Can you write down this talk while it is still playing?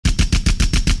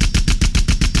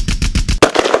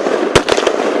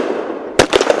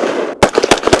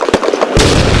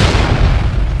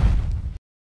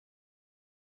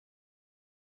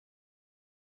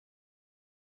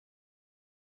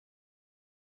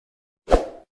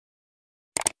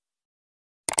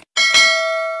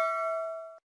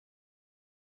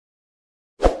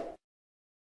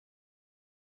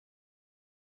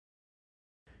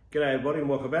G'day everybody and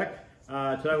welcome back.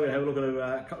 Today we're going to have a look at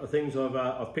a couple of things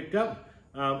I've picked up.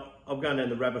 I'm going down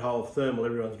the rabbit hole of thermal.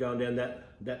 Everyone's going down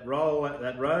that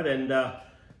road, and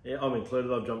yeah, I'm included.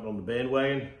 I've jumped on the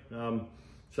bandwagon.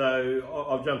 So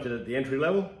I've jumped in at the entry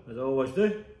level, as I always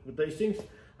do with these things,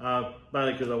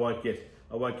 mainly because I won't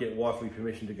get wifely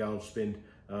permission to go and spend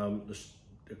the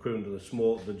equivalent to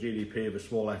the GDP of a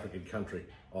small African country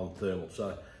on thermal.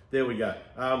 So there we go.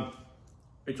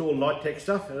 It's all NightTech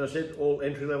stuff, as I said, all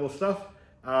entry-level stuff.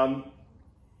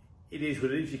 It is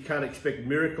what it is. You can't expect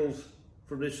miracles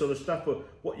from this sort of stuff, but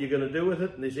what you're going to do with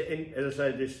it, and as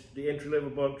I say, the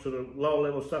entry-level, sort of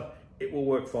lower-level stuff, it will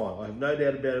work fine. I have no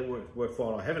doubt about it will work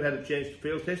fine. I haven't had a chance to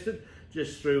field test it,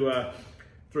 just through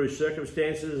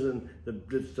circumstances, and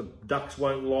the ducts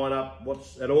won't line up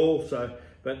at all. So,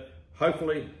 but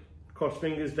hopefully, cross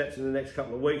fingers, that's in the next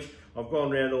couple of weeks. I've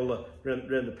gone around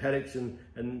around the paddocks and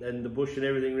the bush and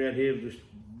everything around here, just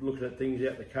looking at things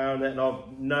out the car and that, and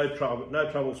I've no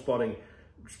trouble spotting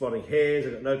hares.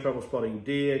 I've got no trouble spotting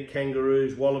deer,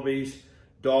 kangaroos, wallabies,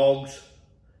 dogs,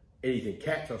 anything.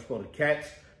 Cats, I've spotted cats,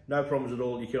 no problems at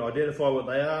all. You can identify what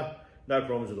they are, no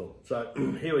problems at all. So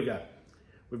here we go.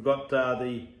 We've got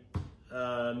the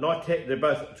NightTech,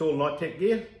 it's all NightTech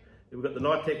gear. We've got the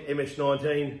NightTech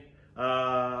MS19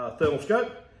 thermal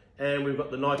scope, and we've got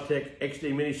the NightTech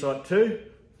XD Mini Sight 2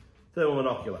 thermal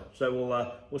monocular. So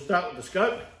we'll start with the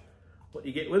scope. What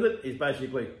you get with it is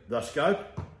basically the scope.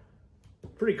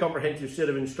 Pretty comprehensive set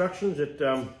of instructions that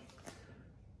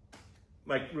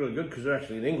make really good because they're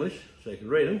actually in English, so you can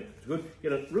read them. It's good.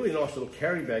 Get a really nice little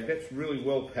carry bag. That's really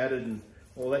well padded and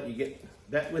all that. You get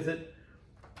that with it.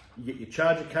 You get your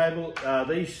charger cable.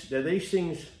 These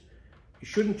things, you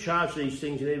shouldn't charge these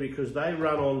things in here because they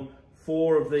run on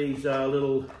 4 of these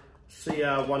little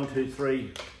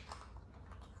CR123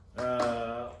 what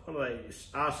are they?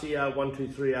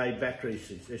 RCR123A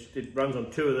batteries. It runs on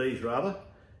 2 of these rather,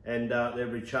 and they're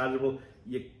rechargeable.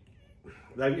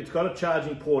 It's got a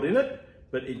charging port in it,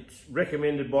 but it's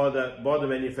recommended by the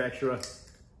manufacturer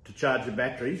to charge the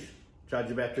batteries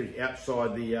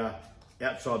outside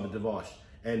the device,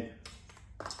 and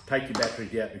take your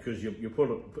batteries out, because you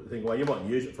put the thing away. You might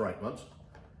use it for 8 months,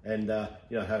 and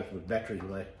you know how it's with batteries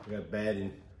when they go bad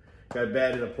in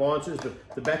appliances.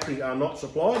 But the batteries are not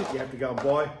supplied. You have to go and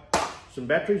buy some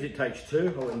batteries. It takes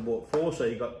 2. I went and bought 4, so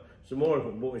you got some more. I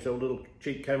bought myself a little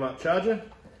cheap Kmart charger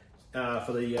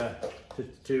for the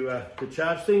to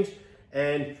charge things,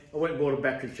 and I went and bought a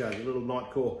battery charger, a little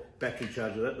Nightcore battery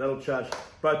charger. That'll charge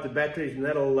both the batteries, and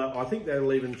I think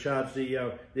that'll even charge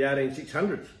the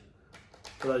 18600s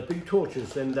for those big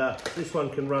torches. And this one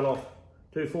can run off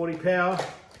 240 power,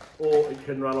 or it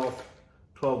can run off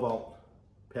 12 volt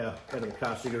power out of a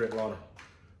car cigarette lighter.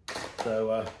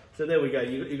 So there we go.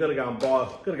 You got to go and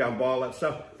buy all that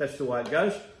stuff. That's the way it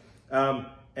goes. And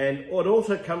it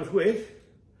also comes with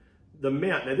the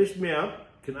mount. Now this mount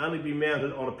can only be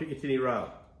mounted on a Picatinny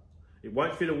rail. It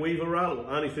won't fit a Weaver rail. It will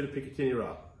only fit a Picatinny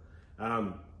rail.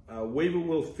 Weaver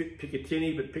will fit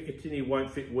Picatinny, but Picatinny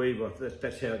won't fit Weaver.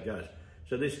 That's how it goes.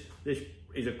 So this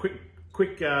is a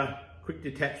quick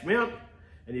detached mount,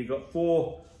 and you've got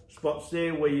 4 spots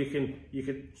there where you can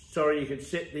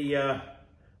set the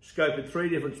scope at 3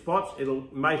 different spots. It'll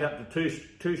mate up to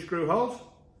two screw holes,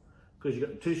 because you've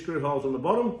got the 2 screw holes on the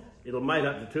bottom. It'll mate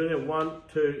up to 2 there, 1,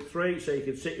 2, 3, so you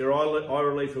can set your eye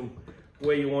relief from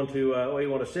where you want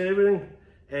to set everything.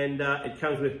 And it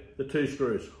comes with the 2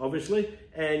 screws, obviously,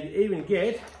 and you even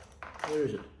get, where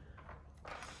is it?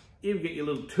 You even get your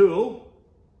little tool,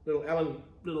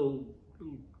 little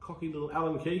cocky little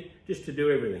Allen key, just to do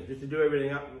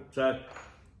everything up. So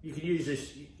you can use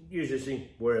this thing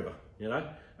wherever, you know.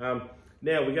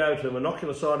 Now we go to the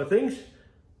monocular side of things.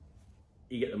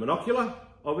 You get the monocular,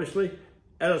 obviously.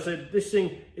 As I said, this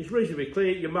thing is reasonably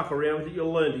clear. You muck around with it,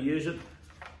 you'll learn to use it.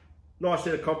 Nice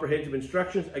set of comprehensive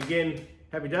instructions. Again,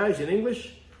 happy days in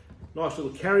English. Nice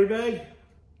little carry bag,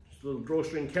 just a little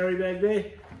drawstring carry bag there,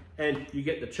 and you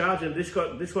get the charger. This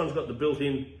one's got the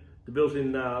built-in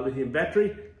lithium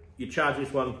battery. You charge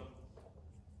this one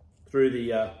through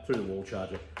the wall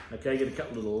charger. Okay, you get a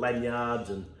couple of little lanyards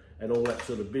and all that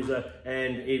sort of bizzo,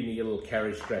 and even you get a little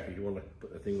carry strap if you want to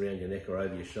put the thing around your neck or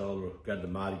over your shoulder, or go to the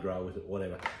Mardi Gras with it,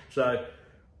 whatever. So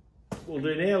what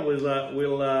we'll do now is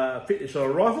we'll fit this on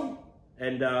a rifle,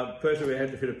 and first we have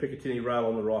to fit a Picatinny rail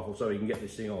on the rifle so we can get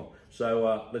this thing on.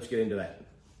 So let's get into that.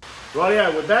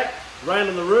 Rightio, we're back. Rain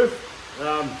on the roof.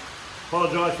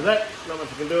 Apologise for that. Not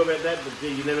much I can do about that, but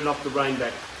you never knock the rain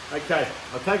back. Okay,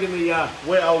 I've taken the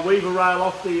old Weaver rail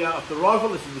off the rifle.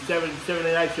 This is the 17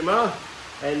 HMR,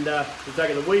 and we've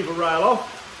taken the Weaver rail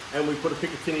off, and we put a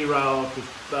Picatinny rail on,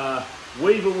 because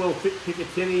Weaver will fit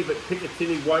Picatinny, but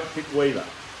Picatinny won't fit Weaver.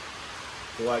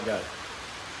 That's the way it goes.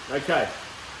 Okay.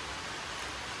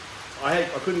 I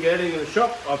couldn't get anything in the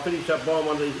shop. I finished up buying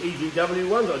one of these EGW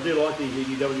ones. I do like these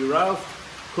EGW rails.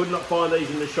 Could not find these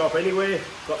in the shop anywhere.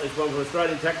 Got this one from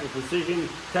Australian Tactical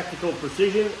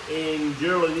Precision in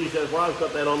Jurla, New South Wales.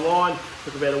 Got that online.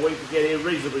 Took about a week to get here,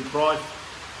 reasonably priced.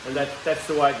 And that's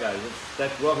the way it goes.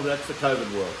 That's the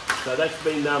COVID world. So that's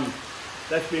been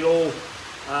all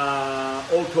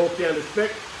torqued down to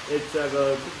spec. It's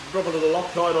drop a little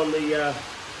Loctite on the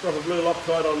drop a blue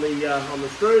Loctite on the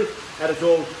screws, and it's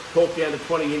all torqued down to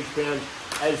 20 inch-pounds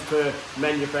as per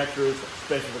manufacturer's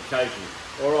specifications.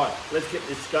 All right, let's get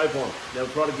this scope on. Now we'll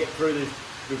try to get through this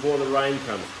before the rain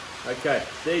comes. Okay,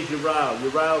 there's your rail.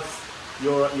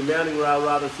 Your mounting rail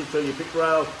rather sits on your pick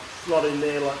rail. Slot in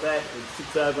there like that. It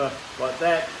sits over like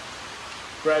that.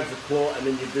 Grabs the claw, and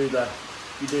then you do the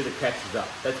catches up.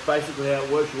 That's basically how it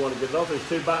works. You want to get it off. There's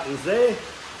two buttons there.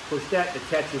 Push that, the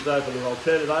catch is open, and I'll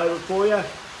turn it over for you. And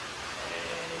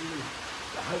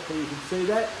hopefully you can see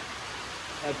that.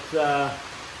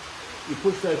 You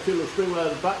push those two little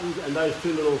spring-loaded buttons, and those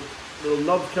two little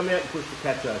knobs come out and push the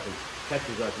catch open. Catch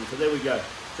is open. So there we go.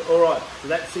 So all right, so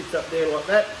that sits up there like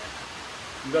that.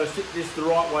 You've got to sit this the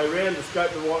right way round, the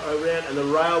scope the right way round, and the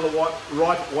rail the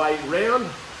right way round.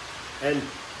 And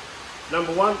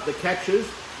number one, the catches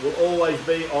will always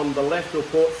be on the left or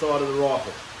port side of the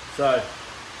rifle. So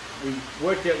we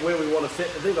worked out where we want to set.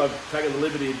 I think I've taken the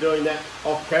liberty of doing that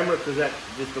off camera because that's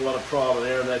just a lot of trial and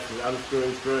error, and that's just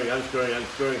unscrewing, screwing, unscrewing,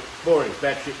 unscrewing. Boring,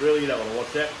 bad shit really, you don't want to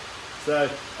watch that. So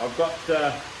I've got,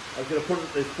 I'm going to put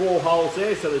it, there's 4 holes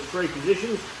there, so there's 3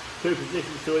 positions, 2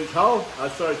 positions to each hole,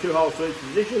 2 holes to each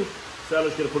position, so I'm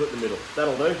just going to put it in the middle.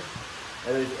 That'll do.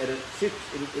 And it sits,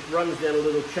 it runs down a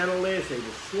little channel there, so you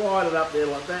just slide it up there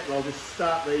like that, and I'll just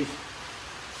start these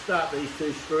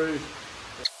 2 screws.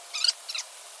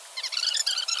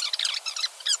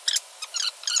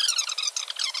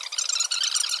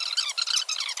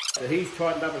 So he's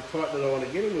tightened up as tight as I want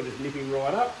to get him. We'll just nip him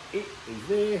right up. He's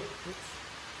there. Oops.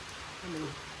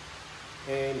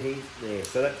 And he's there.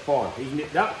 So that's fine. He's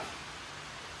nipped up.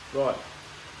 Right.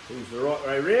 He's the right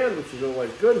way round, which is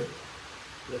always good.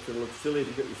 That's going to look silly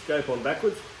to get your scope on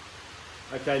backwards.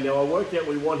 Okay, now I worked out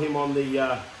we want him on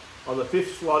the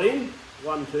 5th slot in.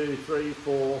 1, 2, 3,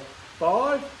 4,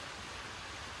 5.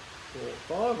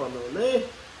 4, 5 on there.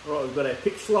 All right, we've got our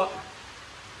pick slot.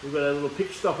 We've got a little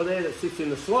pick stopper there that sits in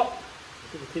the slot.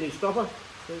 A tinny stopper.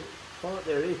 Right,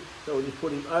 there it is. So we'll just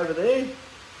put him over there.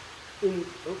 He's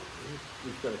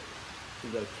got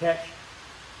a catch.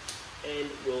 And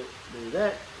we'll do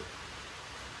that.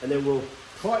 And then we'll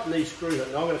tighten these screws up.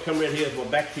 Now I'm going to come around here with my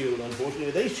back to you, unfortunately.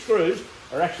 These screws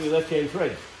are actually left-hand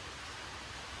threads.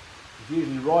 It's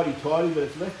usually righty-tighty, but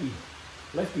it's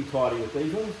lefty-tighty with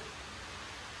these ones.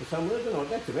 For some reason, I don't know what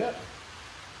that's about.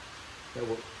 So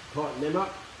we'll tighten them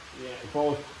up. Yeah, if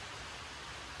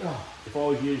I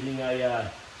was using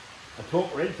a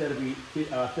torque wrench, that'd be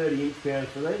 30 inch-pounds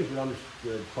for these, but I'm just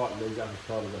going to tighten these up as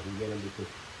tight as I can get them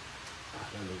because I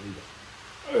don't need it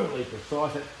overly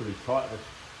precise. That's pretty tight.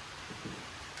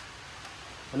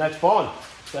 And that's fine.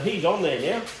 So he's on there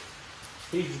now.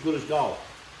 He's as good as gold.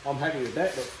 I'm happy with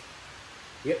that. But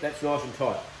yep, that's nice and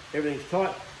tight. Everything's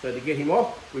tight. So to get him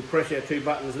off, we press our 2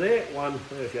 buttons there. 1,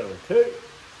 there's the other one, 2.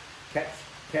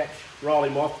 Catch, roll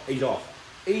him off, he's off.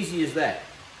 Easy as that.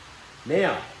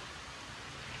 Now,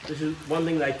 this is one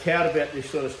thing they tout about this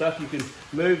sort of stuff. You can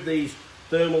move these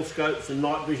thermal scopes and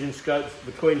night vision scopes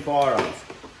between firearms.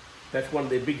 That's one of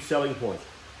their big selling points.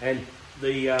 And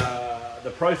the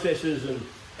processors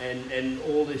and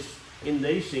all this in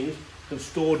these things can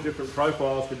store different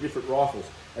profiles for different rifles.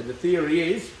 And the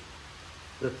theory is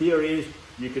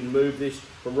you can move this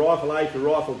from rifle A to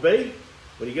rifle B.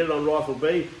 When you get it on rifle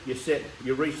B,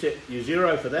 you reset your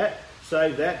 0 for that,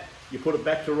 save that, you put it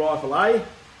back to rifle A,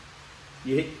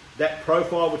 you hit that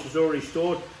profile which is already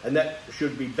stored, and that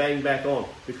should be bang back on.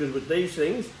 Because with these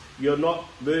things, you're not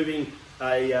moving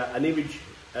an image,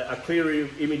 a clear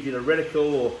image in a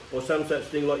reticle or some such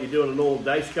thing like you do on a normal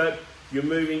day scope. You're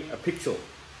moving a pixel.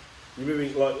 You're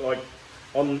moving like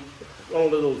on a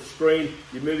little screen,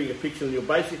 you're moving a pixel, and you're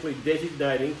basically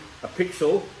designating a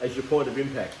pixel as your point of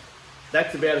impact.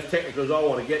 That's about as technical as I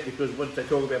want to get, because once they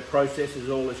talk about processors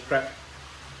and all this crap,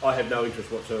 I have no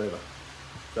interest whatsoever.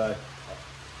 So,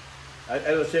 as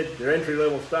I said, they're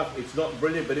entry-level stuff. It's not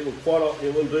brilliant, but it will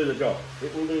do the job.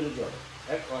 It will do the job.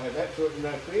 I have that sorted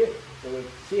out clear. So we'll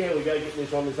see how we go getting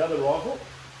this on this other rifle.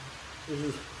 This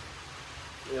is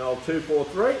the old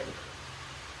 243.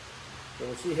 So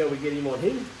we'll see how we get him on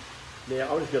him. Now,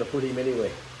 I'm just going to put him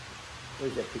anywhere.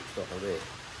 Where's that pick stopper there?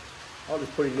 I'll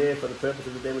just put him there for the purpose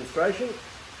of the demonstration.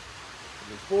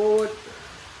 Move forward,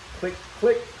 click,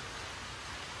 click.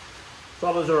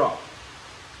 Throttlers are off.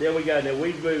 There we go. Now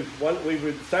we've moved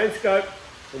the same scope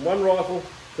from one rifle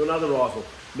to another rifle.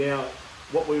 Now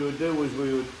what we would do is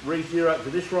we would re-zero it to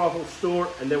this rifle, store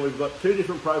it, and then we've got two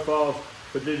different profiles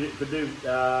for this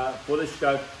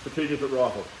scope for two different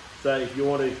rifles. So if you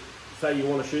want to, say you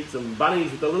want to shoot some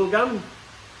bunnies with the little gun,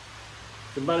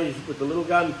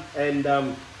 and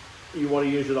you want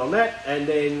to use it on that, and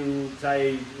then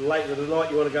say late in the night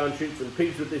you want to go and shoot some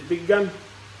pigs with this big gun,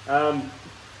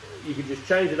 you can just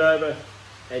change it over,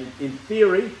 and in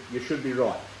theory you should be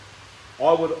right.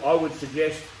 I would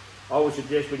suggest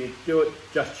when you do it,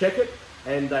 just check it.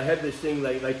 And they have this thing,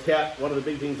 they tout, one of the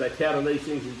big things they tout on these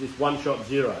things is this one-shot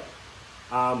zero.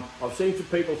 I've seen some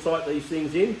people cite these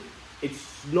things in. It's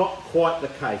not quite the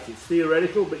case. It's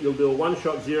theoretical, but you'll do a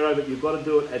one-shot zero, but you've got to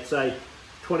do it at, say,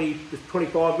 20 to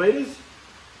 25 metres.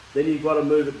 Then you've got to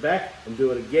move it back and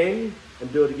do it again,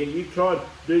 and do it again. You try and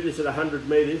do this at 100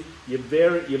 metres, your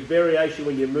variation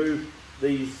when you move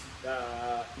these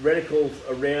reticles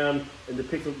around and the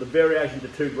pixels, the variations are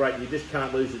too great. You just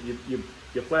can't lose it.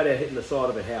 You're flat out hitting the side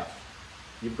of a house.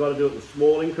 You've got to do it in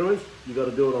small increments. You've got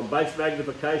to do it on base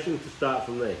magnification to start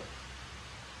from there.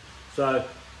 So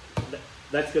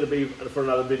that's going to be for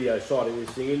another video, sighting this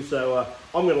thing in. So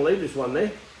I'm going to leave this one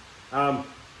there.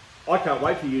 I can't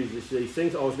wait to use these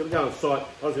things. I was going to go and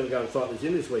sight this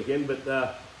in this weekend, but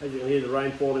as you can hear the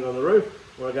rain falling on the roof,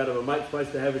 when I go to my mate's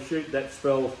place to have a shoot, that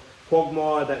spells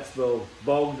quagmire, that spells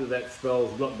bogged, that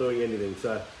spells not doing anything.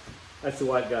 So that's the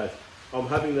way it goes. I'm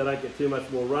hoping they don't get too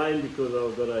much more rain because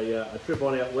I've got a trip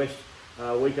on out west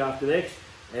week after next,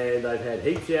 and they've had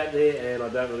heaps out there, and I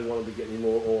don't really want to be getting any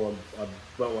more, or I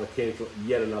don't want to cancel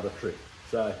yet another trip.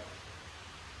 So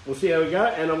we'll see how we go,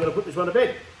 and I'm going to put this one to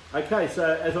bed. Okay,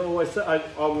 so as I always say,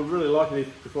 I would really like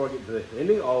it before I get to the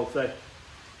ending, I'll say,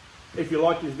 if you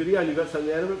like this video and you got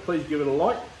something out of it, please give it a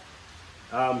like.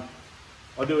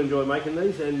 I do enjoy making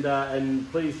these, and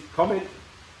please comment,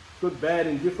 good, bad,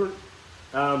 indifferent.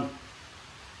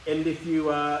 And if you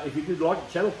did like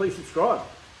the channel, please subscribe.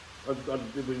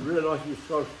 It'd be really nice if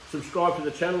you subscribe to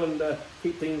the channel and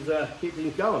keep things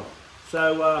going.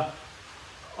 So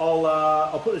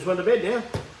I'll put this one to bed now.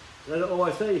 As I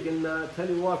always say, you can tell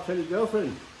your wife, tell your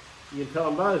girlfriend. You can tell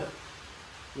them both.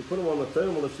 You put them on the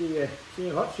thermal to see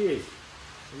how hot she is.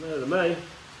 And no to me,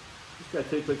 just go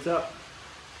 2 clicks up.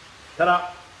 Ta-da!